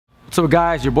What's up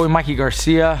guys, your boy Mikey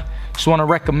Garcia. Just want to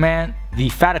recommend the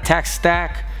Fat Attack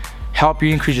Stack. Help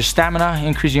you increase your stamina,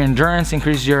 increase your endurance,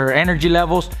 increase your energy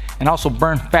levels, and also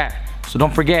burn fat. So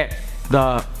don't forget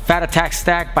the Fat Attack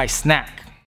Stack by Snack.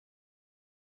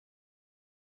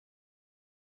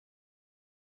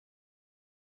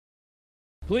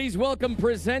 Please welcome,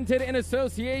 presented in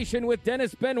association with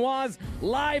Dennis Benoit's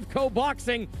live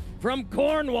co-boxing from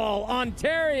Cornwall,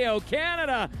 Ontario,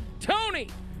 Canada, Tony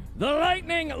the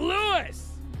Lightning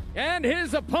Lewis, and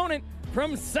his opponent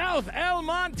from South El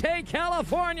Monte,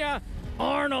 California,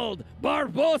 Arnold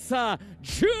Barboza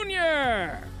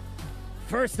Jr.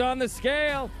 First on the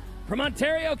scale, from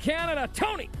Ontario, Canada,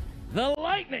 Tony the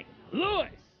Lightning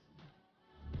Lewis.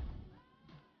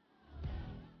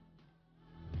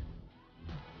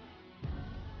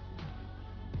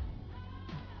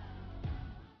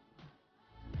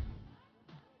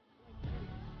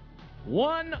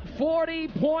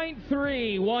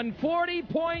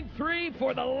 $140.3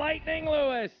 for the Lightning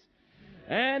Lewis,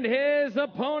 and his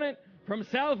opponent from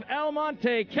South El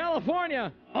Monte,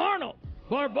 California, Arnold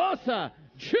Barboza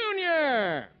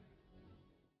Jr.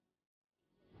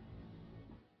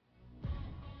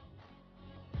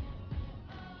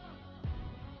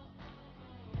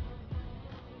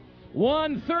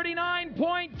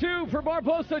 $139.2 for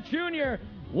Barboza Jr.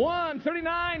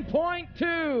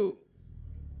 $139.2.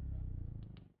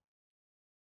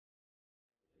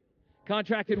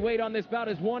 Contracted weight on this bout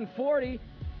is 140.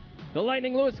 The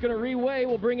Lightning Lewis going to reweigh.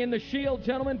 We'll bring in the shield.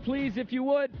 Gentlemen, please, if you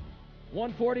would.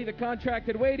 140, the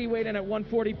contracted weight. He weighed in at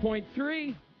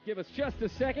 140.3. Give us just a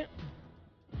second.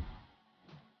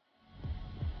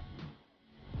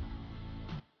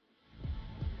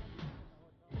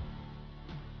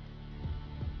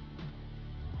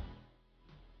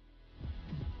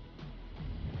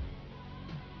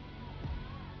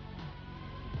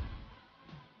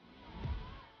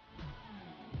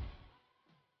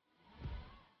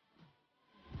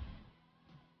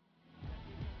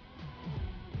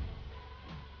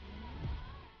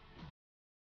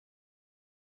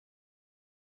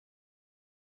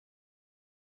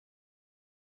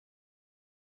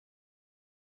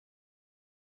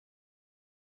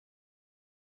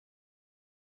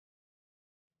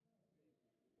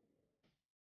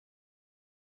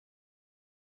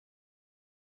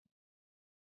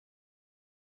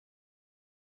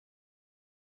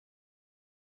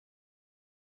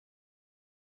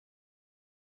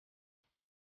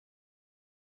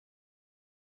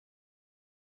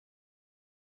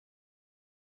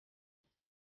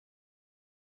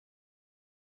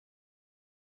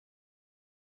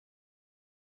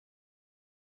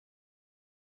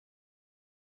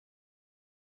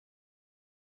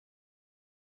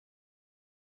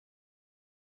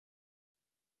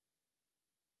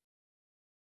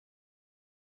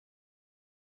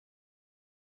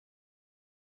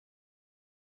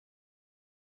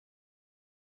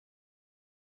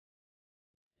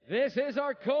 This is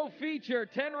our co-feature,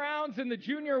 10 rounds in the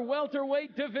junior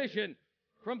welterweight division.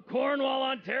 From Cornwall,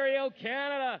 Ontario,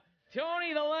 Canada,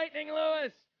 Tony the Lightning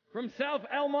Lewis. From South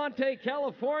El Monte,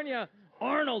 California,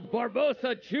 Arnold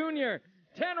Barboza Jr.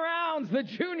 10 rounds, the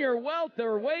junior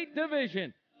welterweight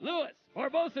division. Lewis,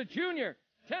 Barboza Jr.,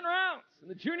 10 rounds in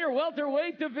the junior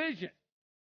welterweight division.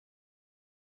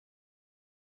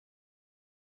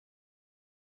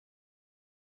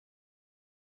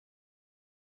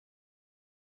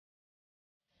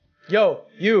 Yo,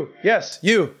 you, yes,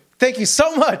 you. Thank you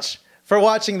so much for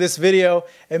watching this video,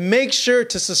 and make sure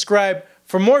to subscribe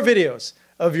for more videos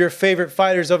of your favorite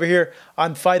fighters over here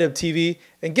on Fight Up TV,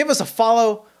 and give us a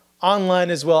follow online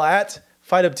as well at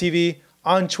Fight Up TV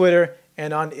on Twitter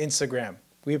and on Instagram.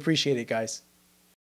 We appreciate it, guys.